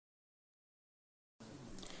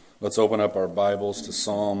Let's open up our Bibles to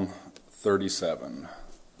Psalm 37.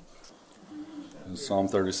 And Psalm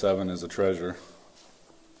 37 is a treasure.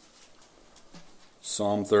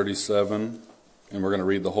 Psalm 37, and we're going to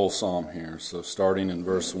read the whole psalm here. So starting in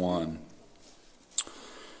verse 1.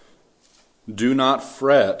 Do not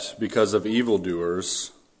fret because of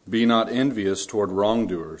evildoers. Be not envious toward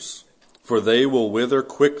wrongdoers. For they will wither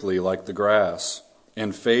quickly like the grass,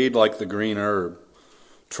 and fade like the green herb.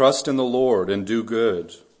 Trust in the Lord and do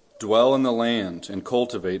good. Dwell in the land and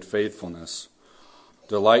cultivate faithfulness.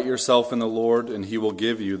 Delight yourself in the Lord, and he will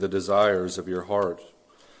give you the desires of your heart.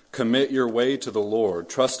 Commit your way to the Lord.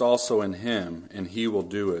 Trust also in him, and he will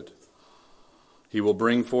do it. He will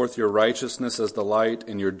bring forth your righteousness as the light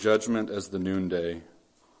and your judgment as the noonday.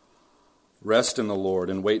 Rest in the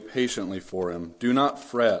Lord and wait patiently for him. Do not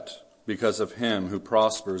fret because of him who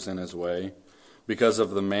prospers in his way, because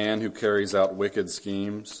of the man who carries out wicked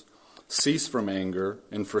schemes. Cease from anger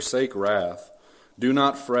and forsake wrath. Do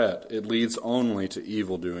not fret, it leads only to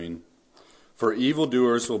evil doing. For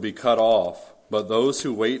evildoers will be cut off, but those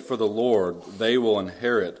who wait for the Lord, they will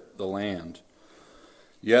inherit the land.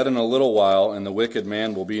 Yet in a little while, and the wicked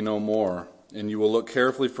man will be no more, and you will look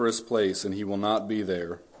carefully for his place, and he will not be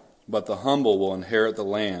there. But the humble will inherit the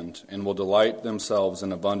land, and will delight themselves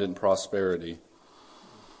in abundant prosperity.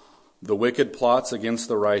 The wicked plots against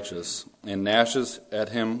the righteous, and gnashes at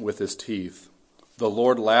him with his teeth. The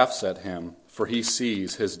Lord laughs at him, for he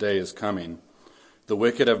sees his day is coming. The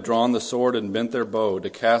wicked have drawn the sword and bent their bow to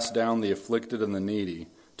cast down the afflicted and the needy,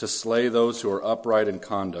 to slay those who are upright in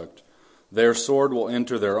conduct. Their sword will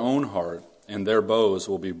enter their own heart, and their bows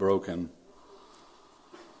will be broken.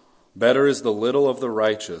 Better is the little of the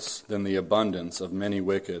righteous than the abundance of many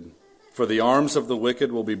wicked. For the arms of the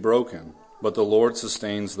wicked will be broken, but the Lord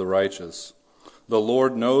sustains the righteous. The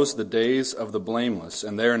Lord knows the days of the blameless,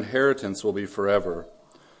 and their inheritance will be forever.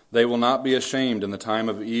 They will not be ashamed in the time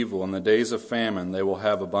of evil. In the days of famine they will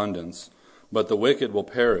have abundance. But the wicked will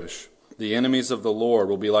perish. The enemies of the Lord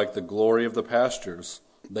will be like the glory of the pastures.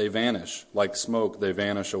 They vanish. Like smoke they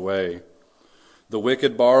vanish away. The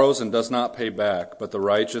wicked borrows and does not pay back, but the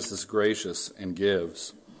righteous is gracious and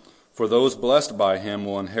gives. For those blessed by him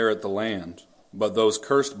will inherit the land, but those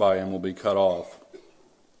cursed by him will be cut off.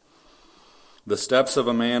 The steps of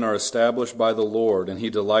a man are established by the Lord, and he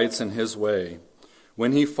delights in his way.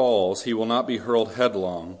 When he falls, he will not be hurled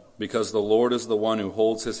headlong, because the Lord is the one who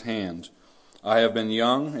holds his hand. I have been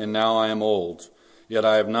young, and now I am old, yet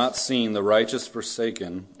I have not seen the righteous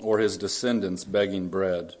forsaken, or his descendants begging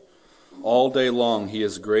bread. All day long he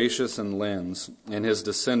is gracious and lends, and his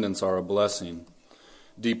descendants are a blessing.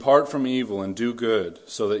 Depart from evil and do good,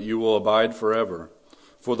 so that you will abide forever.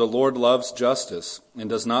 For the Lord loves justice, and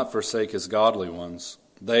does not forsake his godly ones.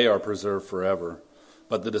 They are preserved forever.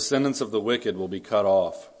 But the descendants of the wicked will be cut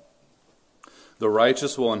off. The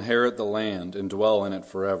righteous will inherit the land and dwell in it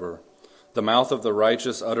forever. The mouth of the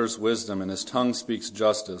righteous utters wisdom, and his tongue speaks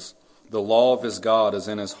justice. The law of his God is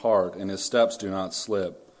in his heart, and his steps do not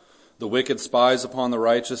slip. The wicked spies upon the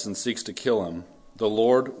righteous and seeks to kill him. The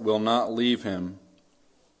Lord will not leave him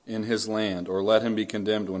in his land, or let him be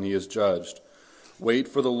condemned when he is judged. Wait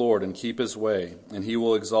for the Lord and keep his way, and he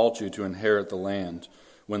will exalt you to inherit the land.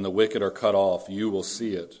 When the wicked are cut off, you will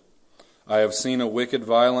see it. I have seen a wicked,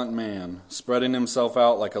 violent man, spreading himself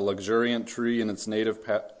out like a luxuriant tree in its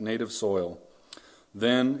native soil.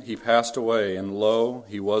 Then he passed away, and lo,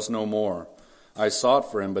 he was no more. I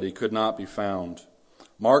sought for him, but he could not be found.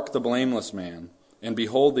 Mark the blameless man, and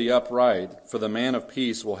behold the upright, for the man of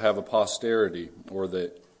peace will have a posterity,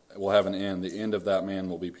 will have an end. The end of that man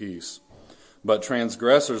will be peace. But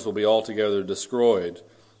transgressors will be altogether destroyed,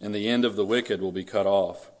 and the end of the wicked will be cut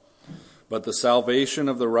off. But the salvation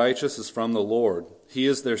of the righteous is from the Lord. He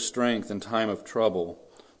is their strength in time of trouble.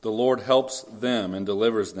 The Lord helps them and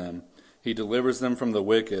delivers them. He delivers them from the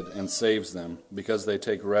wicked and saves them, because they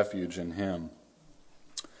take refuge in him.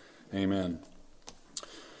 Amen.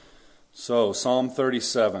 So, Psalm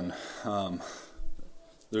 37.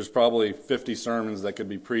 There's probably 50 sermons that could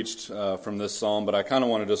be preached from this psalm, but I kind of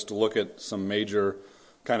wanted us to look at some major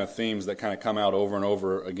kind of themes that kind of come out over and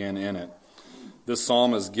over again in it. This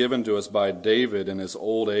psalm is given to us by David in his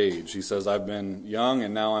old age. He says, I've been young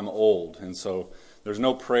and now I'm old. And so there's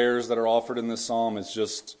no prayers that are offered in this psalm. It's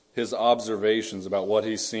just his observations about what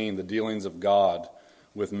he's seen, the dealings of God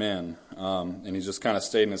with men. And he's just kind of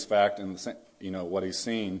stating his fact and what he's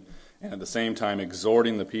seen, and at the same time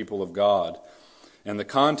exhorting the people of God. And the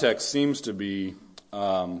context seems to be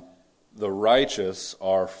the righteous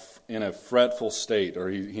are in a fretful state, or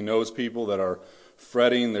he knows people that are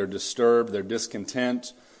fretting, they're disturbed, they're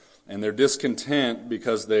discontent, And they're discontent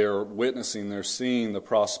because they are witnessing, they're seeing the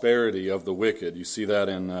prosperity of the wicked. You see that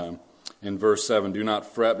in verse 7. Do not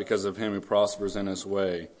fret because of him who prospers in his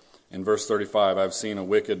way. In verse 35, I've seen a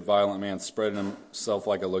wicked, violent man spreading himself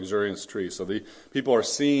like a luxurious tree. So the people are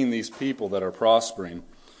seeing these people that are prospering.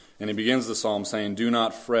 And he begins the psalm saying, do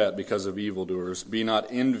not fret because of evildoers. Be not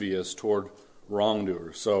envious toward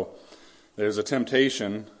wrongdoers. So there's a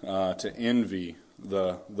temptation to envy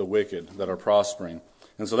the wicked that are prospering.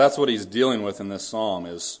 And so that's what he's dealing with in this psalm,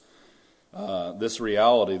 is this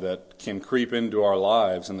reality that can creep into our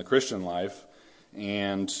lives, in the Christian life,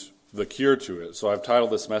 and the cure to it. So I've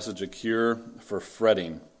titled this message, A Cure for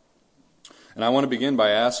Fretting. And I want to begin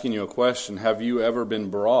by asking you a question. Have you ever been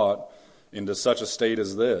brought into such a state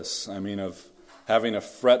as this? I mean, of having a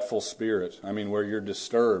fretful spirit. I mean, where you're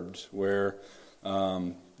disturbed, where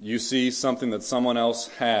you see something that someone else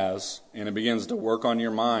has, and it begins to work on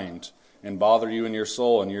your mind and bother you in your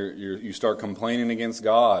soul, and you start complaining against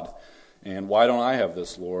God. And why don't I have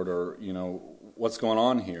this, Lord? Or, what's going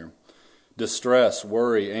on here? Distress,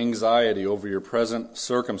 worry, anxiety over your present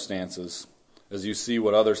circumstances as you see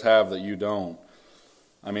what others have that you don't.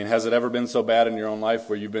 I mean, has it ever been so bad in your own life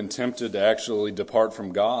where you've been tempted to actually depart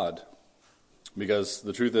from God? Because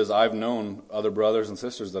the truth is, I've known other brothers and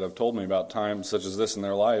sisters that have told me about times such as this in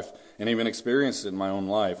their life, and even experienced it in my own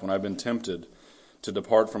life when I've been tempted to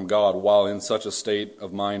depart from God while in such a state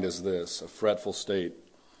of mind as this, a fretful state.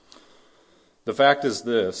 The fact is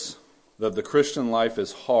this, that the Christian life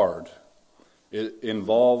is hard. It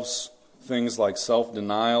involves things like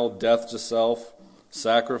self-denial, death to self,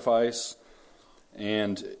 sacrifice,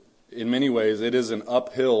 and in many ways it is an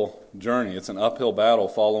uphill journey. It's an uphill battle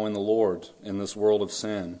following the Lord in this world of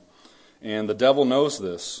sin. And the devil knows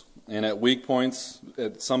this, and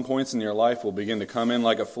at some points in your life will begin to come in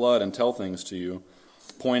like a flood and tell things to you,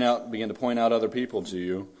 begin to point out other people to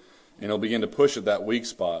you, and he'll begin to push at that weak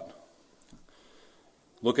spot.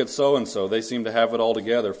 Look at so-and-so. They seem to have it all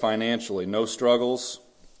together financially. No struggles,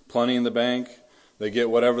 plenty in the bank. They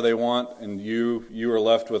get whatever they want, and you are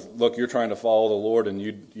left with, look, you're trying to follow the Lord, and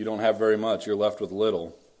you don't have very much. You're left with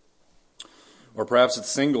little. Or perhaps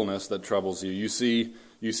it's singleness that troubles you. You see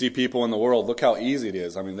people in the world, look how easy it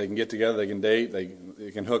is. I mean, they can get together, they can date,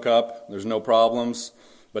 they can hook up. There's no problems.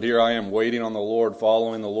 But here I am waiting on the Lord,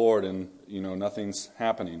 following the Lord, and, nothing's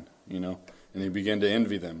happening, and you begin to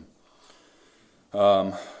envy them.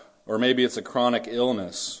 Or maybe it's a chronic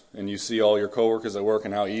illness, and you see all your coworkers at work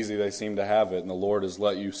and how easy they seem to have it, and the Lord has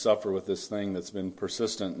let you suffer with this thing that's been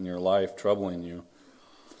persistent in your life, troubling you.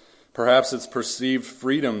 Perhaps it's perceived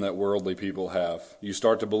freedom that worldly people have. You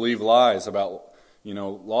start to believe lies about,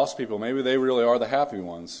 lost people. Maybe they really are the happy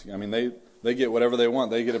ones. I mean, they get whatever they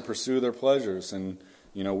want. They get to pursue their pleasures, and,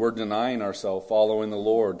 we're denying ourselves, following the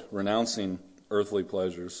Lord, renouncing earthly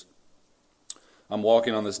pleasures. I'm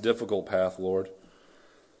walking on this difficult path, Lord.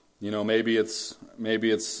 Maybe it's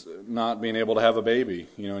not being able to have a baby,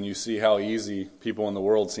 and you see how easy people in the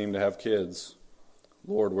world seem to have kids.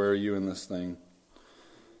 Lord, where are you in this thing?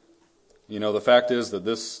 The fact is that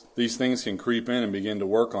these things can creep in and begin to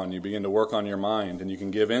work on you, begin to work on your mind, and you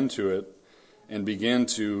can give into it and begin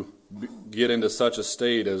to get into such a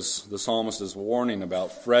state as the psalmist is warning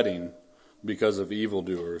about, fretting because of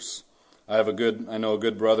evildoers. I know a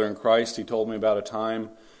good brother in Christ. He told me about a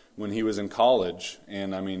time when he was in college,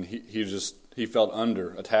 and he felt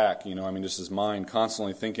under attack, just his mind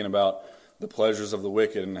constantly thinking about the pleasures of the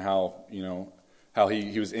wicked and how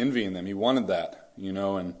he was envying them. He wanted that,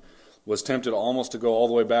 and was tempted almost to go all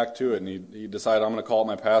the way back to it, and he decided, I'm going to call up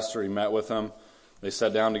my pastor. He met with him. They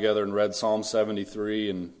sat down together and read Psalm 73,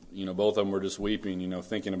 and both of them were just weeping,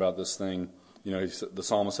 thinking about this thing. The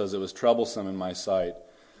psalmist says it was troublesome in my sight,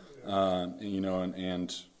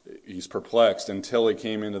 and he's perplexed until he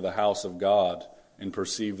came into the house of God and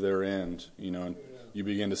perceived their end, and you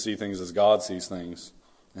begin to see things as God sees things,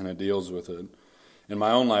 and it deals with it. In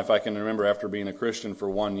my own life, I can remember after being a Christian for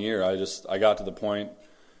 1 year, I got to the point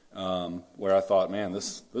where I thought, man,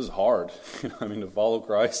 this is hard. To follow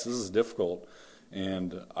Christ, this is difficult,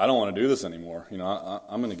 and I don't want to do this anymore.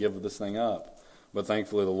 I'm going to give this thing up. But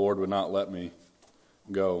thankfully, the Lord would not let me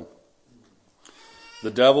go.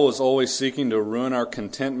 The devil is always seeking to ruin our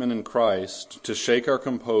contentment in Christ, to shake our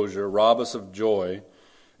composure, rob us of joy,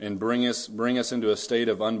 and bring us into a state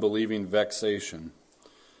of unbelieving vexation.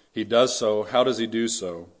 He does so. How does he do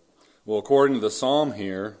so? Well, according to the psalm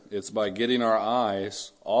here, it's by getting our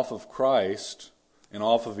eyes off of Christ and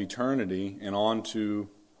off of eternity and onto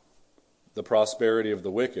the prosperity of the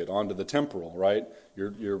wicked, onto the temporal, right?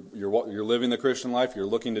 You're living the Christian life. You're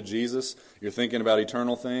looking to Jesus. You're thinking about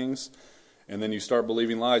eternal things. And then you start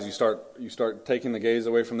believing lies. You start taking the gaze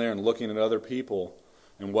away from there and looking at other people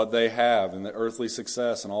and what they have and the earthly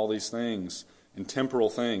success and all these things and temporal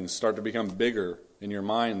things start to become bigger in your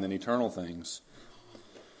mind than eternal things.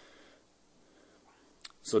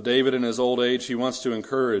 So David in his old age, he wants to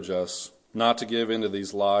encourage us not to give into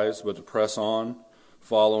these lies, but to press on,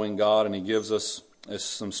 following God, and he gives us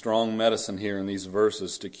some strong medicine here in these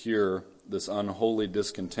verses to cure this unholy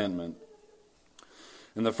discontentment.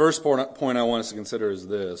 And the first point I want us to consider is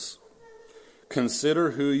this.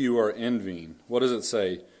 Consider who you are envying. What does it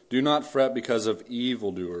say? Do not fret because of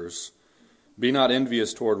evildoers. Be not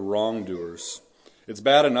envious toward wrongdoers. It's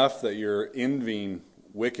bad enough that you're envying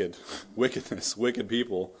wickedness, wicked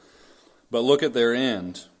people. But look at their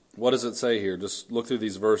end. What does it say here? Just look through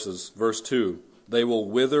these verses. Verse 2. They will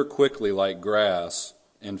wither quickly like grass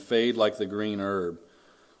and fade like the green herb.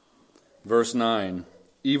 Verse 9.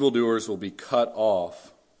 Evildoers will be cut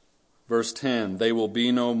off. Verse 10, they will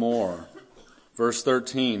be no more. Verse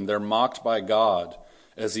 13, they're mocked by God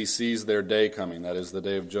as he sees their day coming, that is the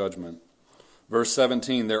day of judgment. Verse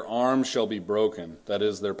 17, their arms shall be broken, that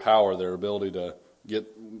is their power, their ability to get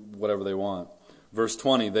whatever they want. Verse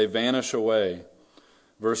 20, they vanish away.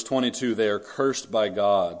 Verse 22, they are cursed by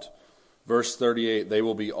God. Verse 38, they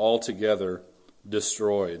will be altogether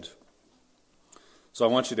destroyed. So I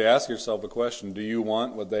want you to ask yourself a question. Do you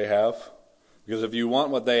want what they have? Because if you want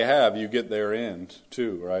what they have, you get their end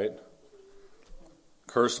too, right?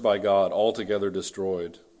 Cursed by God, altogether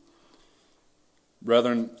destroyed.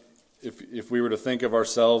 Brethren, if we were to think of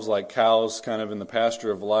ourselves like cows kind of in the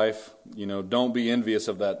pasture of life, don't be envious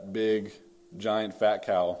of that big, giant, fat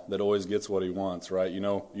cow that always gets what he wants, right? You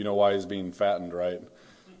know why he's being fattened, right?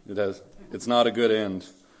 It's not a good end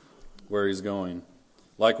where he's going.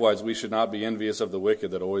 Likewise, we should not be envious of the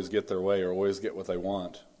wicked that always get their way or always get what they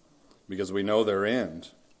want, because we know their end.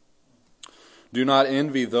 Do not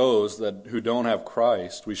envy those who don't have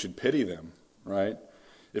Christ. We should pity them, right?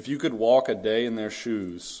 If you could walk a day in their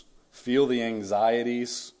shoes, feel the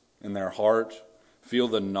anxieties in their heart, feel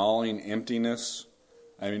the gnawing emptiness.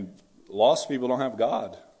 Lost people don't have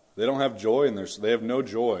God. They don't have joy in they have no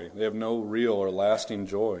joy. They have no real or lasting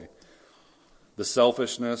joy. The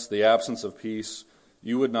selfishness, the absence of peace.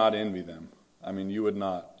 You would not envy them. You would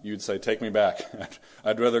not. You'd say, take me back.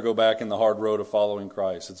 I'd rather go back in the hard road of following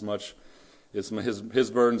Christ.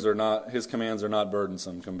 His burdens are not, his commands are not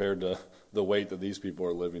burdensome compared to the weight that these people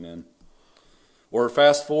are living in. Or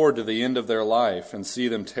fast forward to the end of their life and see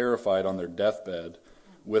them terrified on their deathbed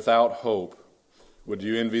without hope. Would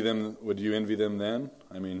you envy them? Would you envy them then?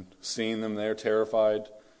 Seeing them there terrified,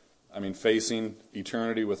 facing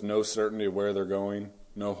eternity with no certainty of where they're going,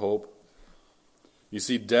 no hope. You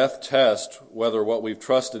see, death tests whether what we've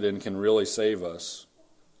trusted in can really save us.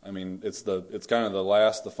 It's kind of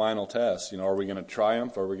the final test. Are we going to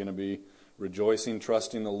triumph? Are we going to be rejoicing,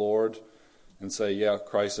 trusting the Lord, and say, yeah,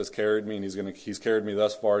 Christ has carried me, and He's carried me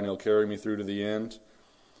thus far, and He'll carry me through to the end?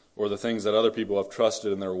 Or the things that other people have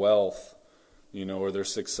trusted in their wealth, or their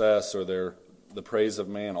success, or the praise of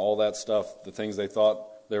man, all that stuff, the things they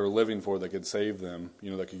thought they were living for that could save them,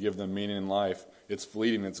 that could give them meaning in life. It's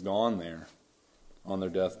fleeting. It's gone there on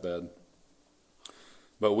their deathbed.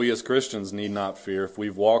 But we as Christians need not fear. If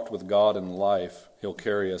we've walked with God in life, He'll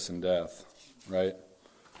carry us in death, right?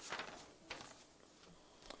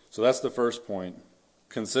 So that's the first point.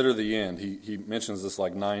 Consider the end. He mentions this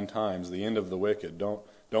like 9 times, the end of the wicked. Don't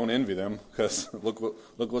envy them, because look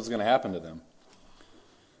what's going to happen to them.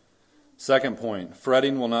 Second point,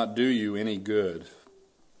 fretting will not do you any good.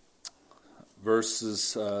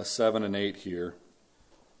 Verses 7 and 8 here.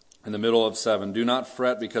 In the middle of 7, do not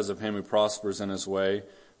fret because of him who prospers in his way,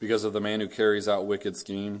 because of the man who carries out wicked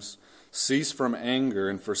schemes. Cease from anger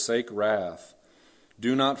and forsake wrath.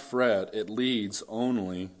 Do not fret, it leads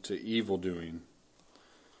only to evil doing.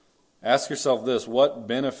 Ask yourself this, what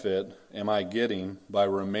benefit am I getting by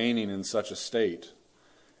remaining in such a state?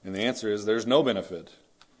 And the answer is there's no benefit.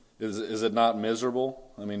 Is it not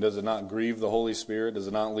miserable? Does it not grieve the Holy Spirit? Does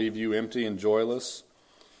it not leave you empty and joyless?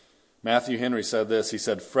 Matthew Henry said this. He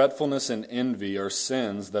said, fretfulness and envy are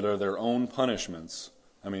sins that are their own punishments.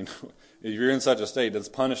 If you're in such a state, it's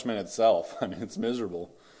punishment itself. It's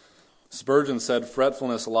miserable. Spurgeon said,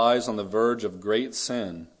 fretfulness lies on the verge of great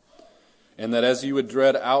sin, and that as you would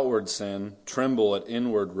dread outward sin, tremble at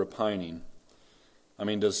inward repining.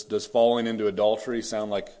 Does falling into adultery sound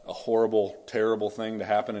like a horrible, terrible thing to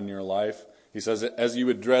happen in your life? He says, as you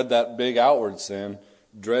would dread that big outward sin,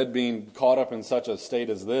 dread being caught up in such a state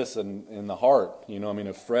as this in the heart,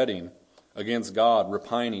 of fretting against God,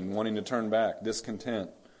 repining, wanting to turn back, discontent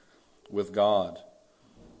with God.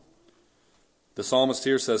 The psalmist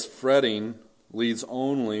here says fretting leads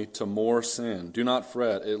only to more sin. Do not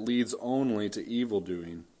fret. It leads only to evil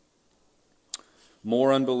doing.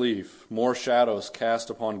 More unbelief, more shadows cast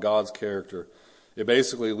upon God's character. It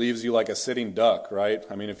basically leaves you like a sitting duck, right?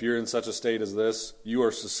 I mean, if you're in such a state as this, you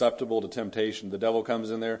are susceptible to temptation. The devil comes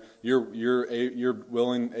in there. You're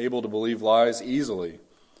able to believe lies easily.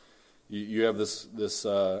 You have this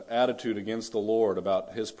attitude against the Lord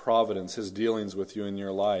about His providence, His dealings with you in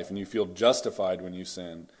your life, and you feel justified when you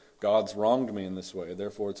sin. God's wronged me in this way,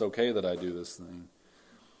 therefore it's okay that I do this thing.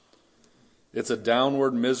 It's a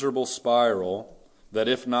downward, miserable spiral that,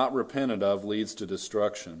 if not repented of, leads to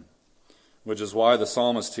destruction. Which is why the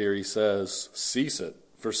psalmist here, he says, cease it,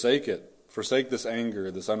 forsake this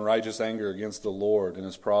anger, this unrighteous anger against the Lord and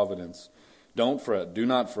His providence. Don't fret, do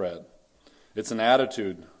not fret. It's an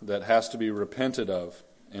attitude that has to be repented of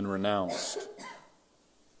and renounced.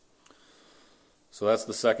 So that's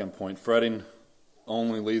the second point. Fretting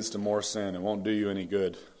only leads to more sin. It won't do you any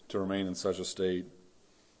good to remain in such a state.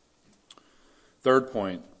 Third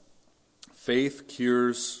point, faith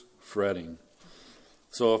cures fretting.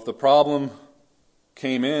 So if the problem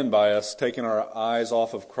came in by us taking our eyes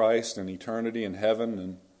off of Christ and eternity and heaven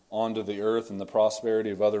and onto the earth and the prosperity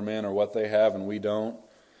of other men or what they have and we don't,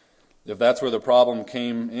 if that's where the problem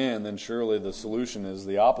came in, then surely the solution is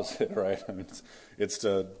the opposite, right? I mean, it's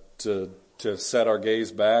to set our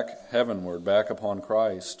gaze back heavenward, back upon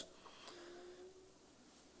Christ.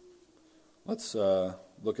 Let's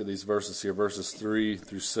look at these verses here, verses 3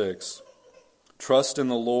 through 6. Trust in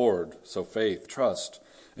the Lord, so faith, trust,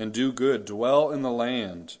 and do good, dwell in the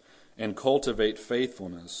land, and cultivate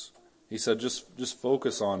faithfulness. He said just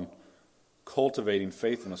focus on cultivating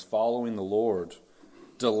faithfulness, following the Lord.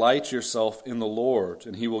 Delight yourself in the Lord,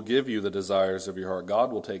 and He will give you the desires of your heart.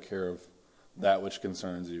 God will take care of that which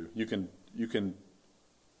concerns you. You can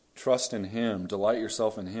trust in Him, delight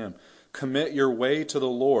yourself in Him. Commit your way to the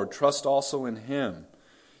Lord, trust also in Him,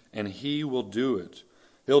 and He will do it.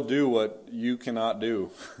 He'll do what you cannot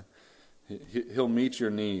do. He'll meet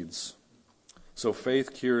your needs. So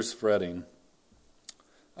faith cures fretting.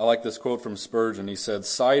 I like this quote from Spurgeon. He said,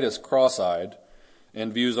 "Sight is cross-eyed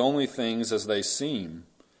and views only things as they seem,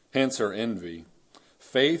 hence her envy.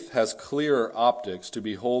 Faith has clearer optics to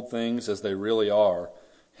behold things as they really are,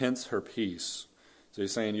 hence her peace." So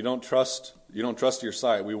he's saying you don't trust your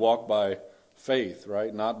sight. We walk by faith,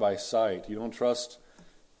 right? Not by sight. You don't trust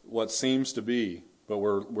what seems to be, but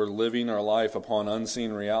we're living our life upon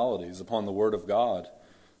unseen realities, upon the Word of God,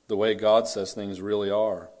 the way God says things really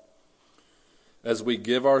are. As we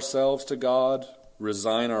give ourselves to God,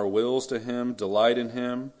 resign our wills to Him, delight in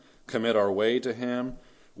Him, commit our way to Him,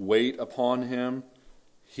 wait upon Him,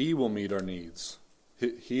 He will meet our needs.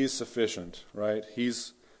 He is sufficient, right? He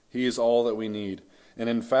is all that we need. And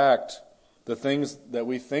in fact, the things that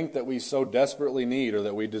we think that we so desperately need or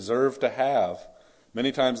that we deserve to have,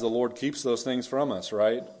 many times the Lord keeps those things from us,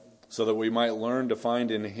 right? So that we might learn to find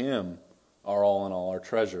in Him our all in all, our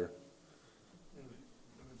treasure.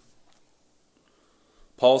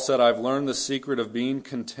 Paul said, "I've learned the secret of being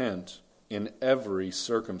content in every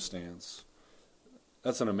circumstance."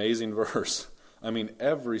 That's an amazing verse. I mean,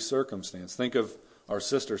 every circumstance. Think of our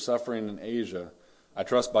sister suffering in Asia. I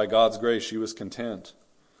trust by God's grace she was content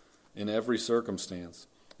in every circumstance.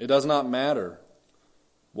 It does not matter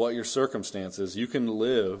what your circumstance is. You can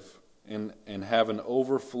live and have an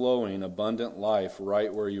overflowing, abundant life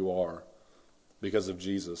right where you are because of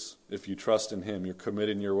Jesus. If you trust in Him, you're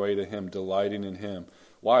committing your way to Him, delighting in Him.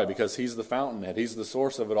 Why? Because He's the fountainhead. He's the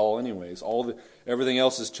source of it all anyways. Everything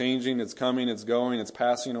else is changing, it's coming, it's going, it's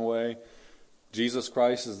passing away. Jesus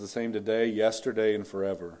Christ is the same today, yesterday, and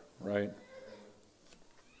forever, right?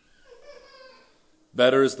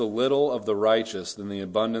 Better is the little of the righteous than the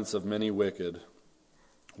abundance of many wicked.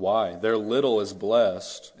 Why? Their little is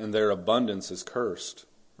blessed, and their abundance is cursed,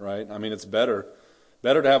 right? I mean, it's better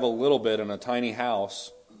to have a little bit in a tiny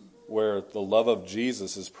house where the love of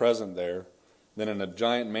Jesus is present there than in a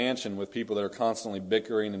giant mansion with people that are constantly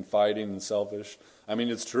bickering and fighting and selfish. I mean,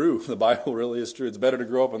 it's true. The Bible really is true. It's better to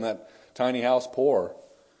grow up in that tiny house poor,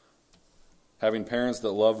 having parents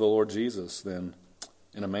that love the Lord Jesus, than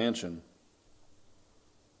in a mansion.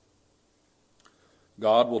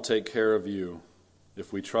 God will take care of you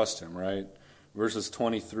if we trust Him, right? Verses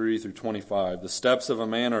 23 through 25. "The steps of a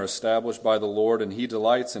man are established by the Lord, and He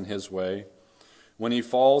delights in his way. When he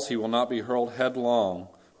falls, he will not be hurled headlong,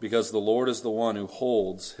 because the Lord is the one who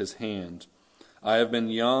holds his hand. I have been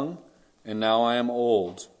young, and now I am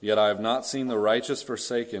old, yet I have not seen the righteous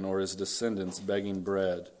forsaken or his descendants begging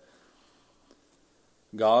bread."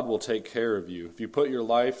 God will take care of you. If you put your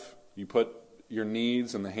life, you put your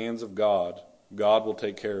needs in the hands of God, God will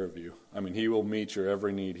take care of you. I mean, he will meet your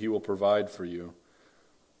every need. He will provide for you.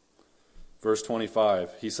 Verse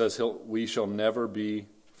 25, he says, we shall never be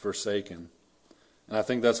forsaken. And I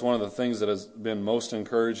think that's one of the things that has been most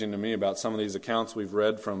encouraging to me about some of these accounts we've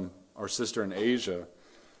read from our sister in Asia,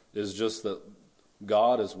 is just that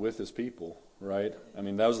God is with his people, right? I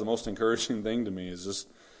mean, that was the most encouraging thing to me, is just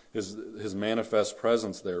his manifest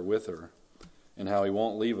presence there with her, and how he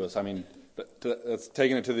won't leave us. I mean, that's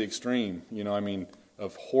taking it to the extreme,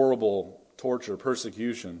 of horrible torture,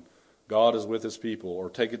 persecution. God is with his people. Or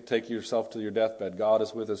take yourself to your deathbed. God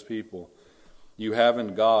is with his people. You have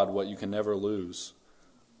in God what you can never lose.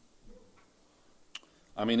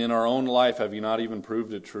 I mean, in our own life, have you not even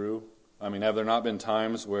proved it true? I mean, have there not been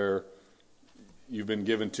times where you've been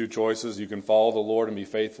given two choices? You can follow the Lord and be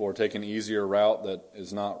faithful, or take an easier route that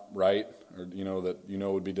is not right, or that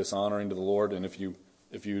would be dishonoring to the Lord. And if you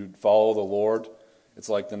follow the Lord, it's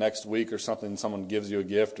like the next week or something, someone gives you a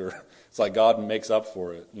gift, or it's like God makes up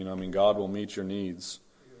for it. God will meet your needs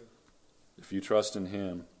if you trust in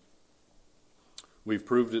him. We've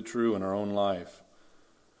proved it true in our own life.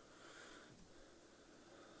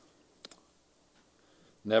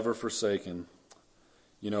 Never forsaken.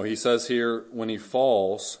 He says here, when he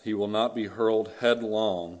falls, he will not be hurled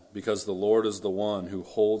headlong, because the Lord is the one who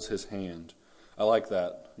holds his hand. I like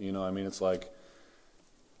that. It's like,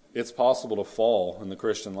 it's possible to fall in the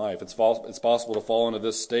Christian life. It's possible to fall into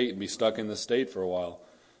this state and be stuck in this state for a while.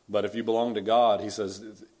 But if you belong to God, he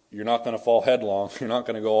says, you're not going to fall headlong. You're not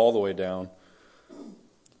going to go all the way down.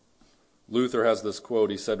 Luther has this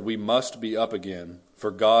quote. He said, we must be up again,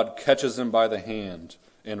 for God catches him by the hand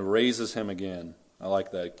and raises him again. I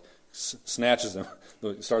like that. Snatches him.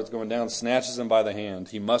 Starts going down, snatches him by the hand.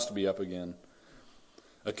 He must be up again.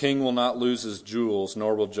 A king will not lose his jewels,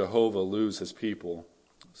 nor will Jehovah lose his people,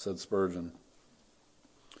 said Spurgeon.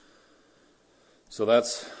 So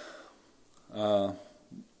that's the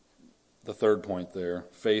third point there.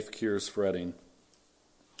 Faith cures fretting.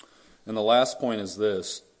 And the last point is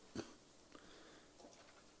this.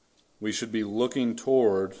 We should be looking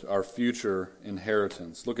toward our future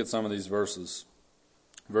inheritance. Look at some of these verses.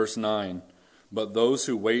 Verse 9, but those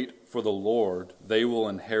who wait for the Lord, they will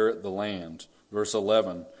inherit the land. Verse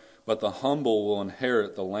 11, but the humble will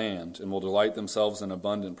inherit the land and will delight themselves in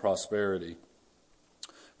abundant prosperity.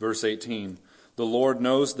 Verse 18, the Lord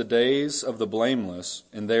knows the days of the blameless,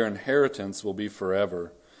 and their inheritance will be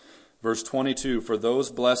forever. Verse 22, for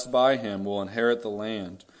those blessed by him will inherit the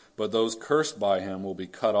land, but those cursed by him will be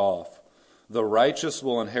cut off. The righteous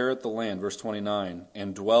will inherit the land, verse 29,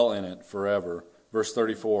 and dwell in it forever. Verse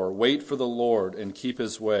 34, wait for the Lord and keep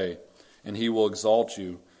his way, and he will exalt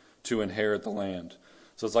you to inherit the land.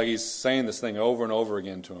 So it's like he's saying this thing over and over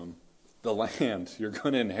again to him. The land, you're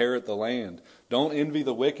going to inherit the land. Don't envy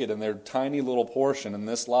the wicked and their tiny little portion in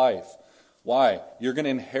this life. Why? You're going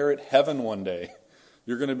to inherit heaven one day.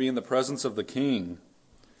 You're going to be in the presence of the King.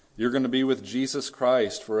 You're going to be with Jesus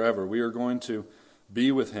Christ forever. We are going to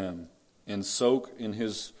be with him and soak in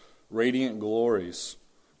his radiant glories,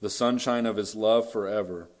 the sunshine of his love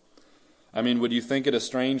forever. I mean, would you think it a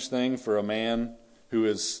strange thing for a man who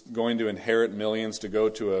is going to inherit millions to go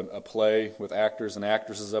to a play with actors and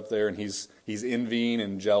actresses up there, and he's envying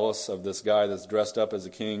and jealous of this guy that's dressed up as a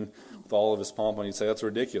king with all of his pomp, and he'd say, that's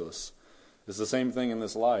ridiculous. It's the same thing in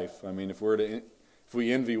this life. I mean, if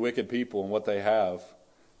we envy wicked people and what they have,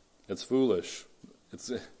 it's foolish. It's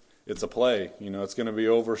a play. It's going to be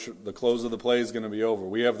over. The close of the play is going to be over.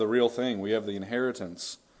 We have the real thing. We have the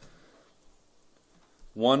inheritance.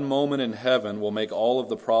 One moment in heaven will make all of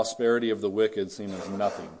the prosperity of the wicked seem as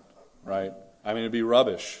nothing, right? I mean, it'd be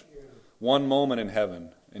rubbish. One moment in heaven,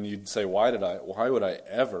 and you'd say, why would I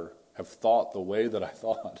ever have thought the way that I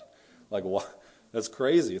thought? Like, what? That's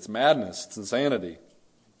crazy. It's madness. It's insanity.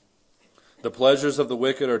 The pleasures of the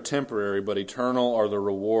wicked are temporary, but eternal are the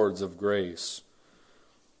rewards of grace.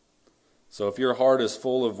 So if your heart is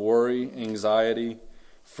full of worry, anxiety,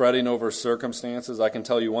 fretting over circumstances, I can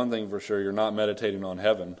tell you one thing for sure, you're not meditating on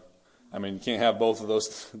heaven. I mean, you can't have both of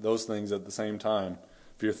those things at the same time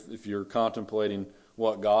if you're contemplating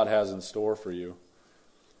what God has in store for you.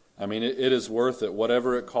 I mean, it is worth it,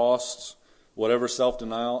 whatever it costs, whatever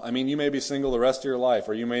self-denial. I mean, you may be single the rest of your life,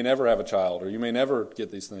 or you may never have a child, or you may never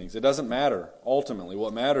get these things. It doesn't matter, ultimately.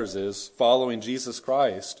 What matters is following Jesus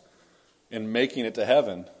Christ and making it to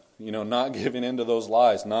heaven. Not giving in to those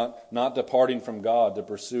lies, not departing from God to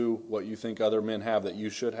pursue what you think other men have that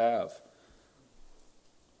you should have.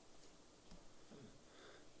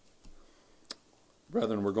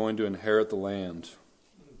 Brethren, we're going to inherit the land.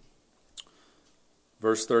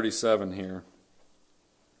 Verse 37 here.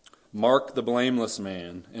 Mark the blameless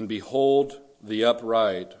man, and behold the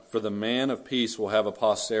upright, for the man of peace will have a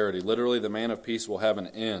posterity. Literally, the man of peace will have an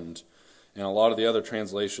end. And a lot of the other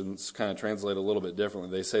translations kind of translate a little bit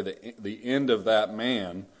differently. They say that the end of that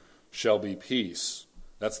man shall be peace.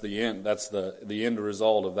 That's the end. That's the end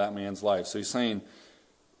result of that man's life. So he's saying,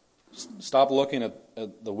 stop looking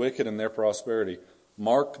at the wicked and their prosperity.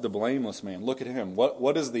 Mark the blameless man. Look at him.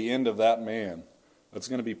 What is the end of that man? It's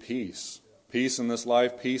going to be peace. Peace in this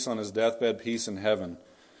life, peace on his deathbed, peace in heaven,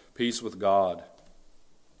 peace with God.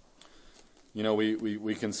 You know,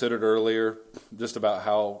 we considered earlier just about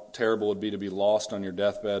how terrible it would be to be lost on your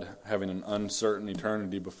deathbed, having an uncertain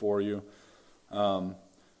eternity before you.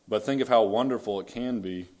 But think of how wonderful it can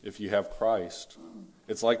be if you have Christ.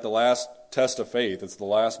 It's like the last test of faith. It's the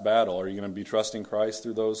last battle. Are you going to be trusting Christ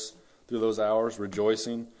through those hours,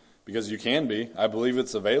 rejoicing? Because you can be. I believe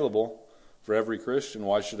it's available for every Christian.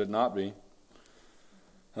 Why should it not be?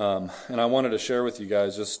 And I wanted to share with you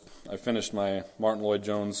guys, I finished my Martin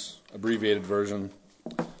Lloyd-Jones abbreviated version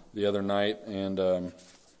the other night, and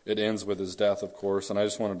it ends with his death, of course, and I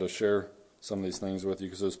just wanted to share some of these things with you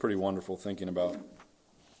because it was pretty wonderful thinking about.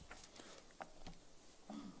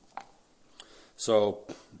 So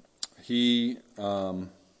he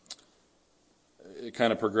it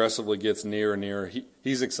kind of progressively gets nearer and nearer.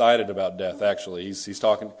 He's excited about death, actually.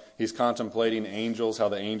 He's contemplating angels, how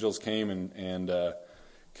the angels came and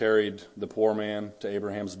carried the poor man to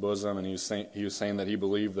Abraham's bosom, and he was saying that he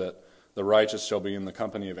believed that the righteous shall be in the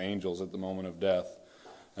company of angels at the moment of death,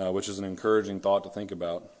 which is an encouraging thought to think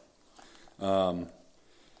about.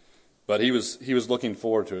 But he was looking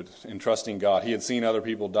forward to it and trusting God. He had seen other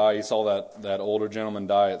people die. He saw that older gentleman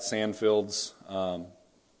die at Sandfields.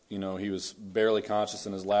 He was barely conscious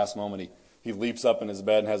in his last moment. He leaps up in his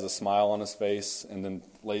bed and has a smile on his face and then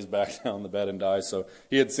lays back down on the bed and dies. So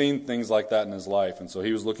he had seen things like that in his life, and so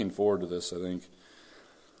he was looking forward to this, I think.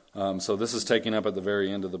 So this is taken up at the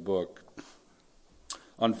very end of the book.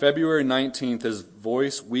 On February 19th, his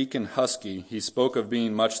voice weak and husky, he spoke of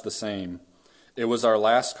being much the same. It was our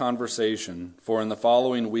last conversation, for in the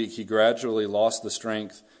following week he gradually lost the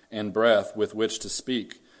strength and breath with which to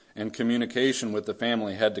speak, and communication with the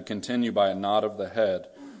family had to continue by a nod of the head,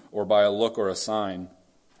 or by a look or a sign,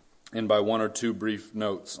 and by one or two brief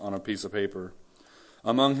notes on a piece of paper.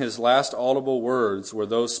 Among his last audible words were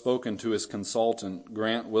those spoken to his consultant,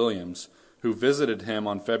 Grant Williams, who visited him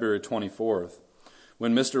on February 24th.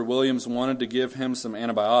 When Mr. Williams wanted to give him some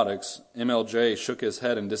antibiotics, MLJ shook his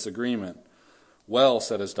head in disagreement. "Well,"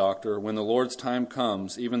 said his doctor, "when the Lord's time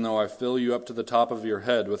comes, even though I fill you up to the top of your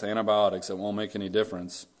head with antibiotics, it won't make any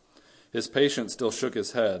difference." His patient still shook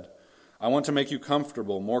his head. "I want to make you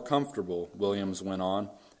comfortable, more comfortable," Williams went on.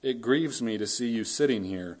 "It grieves me to see you sitting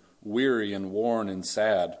here, weary and worn and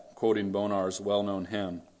sad," quoting Bonar's well-known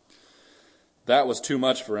hymn. That was too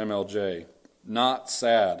much for MLJ. "Not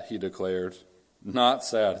sad," he declared. Not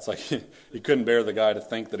sad. It's like he couldn't bear the guy to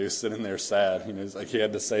think that he was sitting there sad. It's like he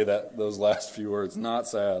had to say those last few words. Not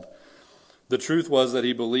sad. The truth was that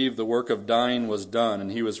he believed the work of dying was done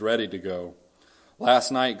and he was ready to go.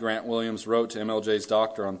 Last night, Grant Williams wrote to MLJ's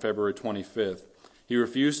doctor on February 25th. "He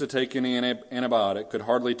refused to take any antibiotic, could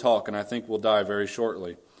hardly talk, and I think will die very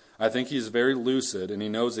shortly. I think he is very lucid, and he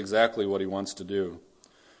knows exactly what he wants to do."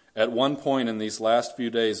 At one point in these last few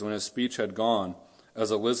days when his speech had gone,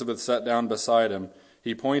 as Elizabeth sat down beside him,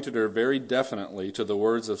 he pointed her very definitely to the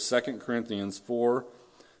words of 2 Corinthians 4,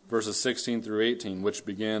 verses 16 through 18, which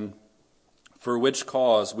begin, "For which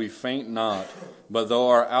cause we faint not, but though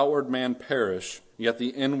our outward man perish, yet the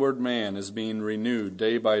inward man is being renewed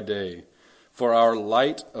day by day. For our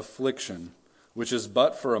light affliction, which is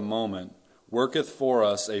but for a moment, worketh for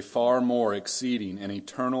us a far more exceeding and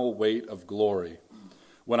eternal weight of glory."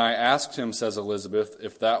 When I asked him, says Elizabeth,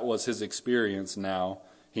 if that was his experience now,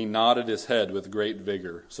 he nodded his head with great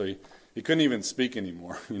vigor. So he couldn't even speak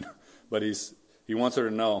anymore, but he wants her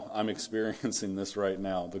to know, I'm experiencing this right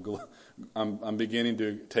now. I'm beginning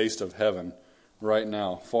to taste of heaven right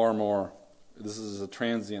now, far more. This is a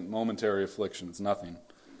transient, momentary affliction. It's nothing.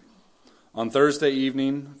 On Thursday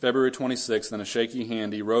evening, February 26th, in a shaky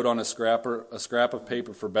hand, he wrote on a scrap of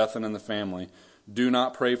paper for Bethan and the family, "Do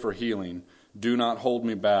not pray for healing. Do not hold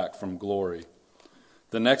me back from glory."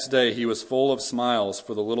 The next day he was full of smiles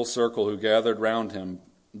for the little circle who gathered round him.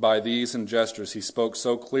 By these and gestures he spoke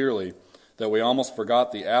so clearly that we almost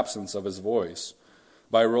forgot the absence of his voice.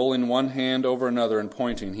 By rolling one hand over another and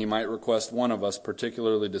pointing, he might request one of us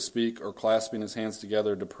particularly to speak, or clasping his hands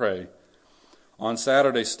together to pray. On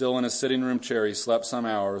Saturday, still in his sitting-room chair, he slept some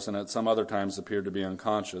hours and at some other times appeared to be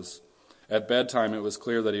unconscious. At bedtime it was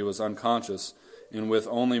clear that he was unconscious, and with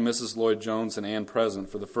only Mrs. Lloyd-Jones and Anne present,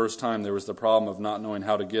 for the first time there was the problem of not knowing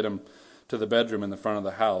how to get him to the bedroom in the front of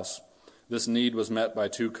the house. This need was met by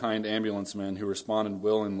 2 kind ambulance men who responded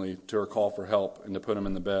willingly to her call for help and to put him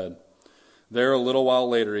in the bed. There, a little while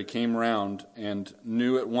later, he came round and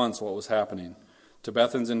knew at once what was happening. To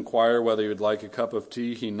Bethan's inquire whether he would like a cup of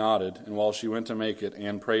tea, he nodded, and while she went to make it,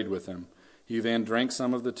 Anne prayed with him. He then drank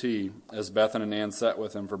some of the tea, as Bethan and Anne sat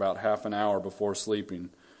with him for about half an hour before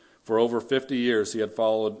sleeping. For over 50 years he had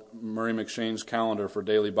followed Murray McShane's calendar for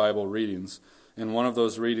daily Bible readings, and one of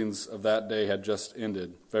those readings of that day had just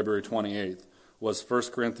ended, February 28th, was 1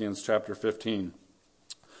 Corinthians chapter 15.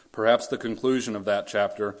 Perhaps the conclusion of that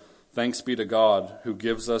chapter, "Thanks be to God who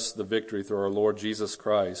gives us the victory through our Lord Jesus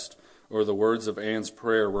Christ," or the words of Anne's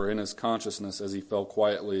prayer were in his consciousness as he fell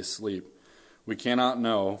quietly asleep. We cannot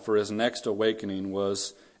know, for his next awakening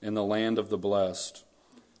was in the land of the blessed.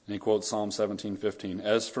 And he quotes Psalm 17:15.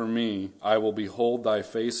 "As for me, I will behold thy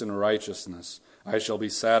face in righteousness. I shall be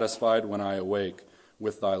satisfied when I awake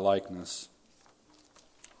with thy likeness."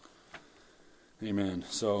 Amen.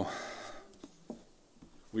 So,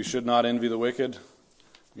 we should not envy the wicked.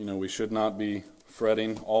 We should not be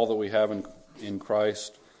fretting all that we have in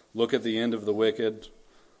Christ. Look at the end of the wicked.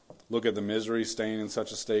 Look at the misery staying in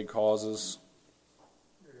such a state causes.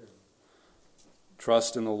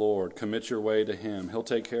 Trust in the Lord. Commit your way to Him. He'll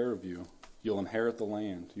take care of you. You'll inherit the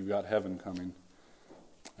land. You've got heaven coming.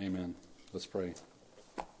 Amen. Let's pray.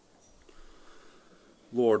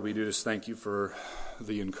 Lord, we do just thank you for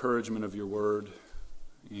the encouragement of your word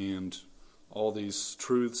and all these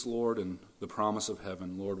truths, Lord, and the promise of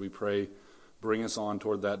heaven. Lord, we pray, bring us on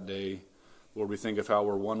toward that day. Lord, we think of how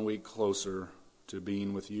we're 1 week closer to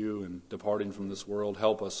being with you and departing from this world.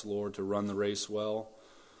 Help us, Lord, to run the race well.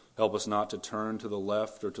 Help us not to turn to the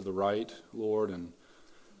left or to the right, Lord, and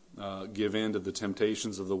give in to the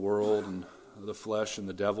temptations of the world and the flesh and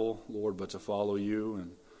the devil, Lord, but to follow you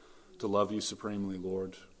and to love you supremely,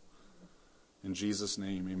 Lord. In Jesus'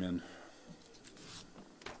 name, amen.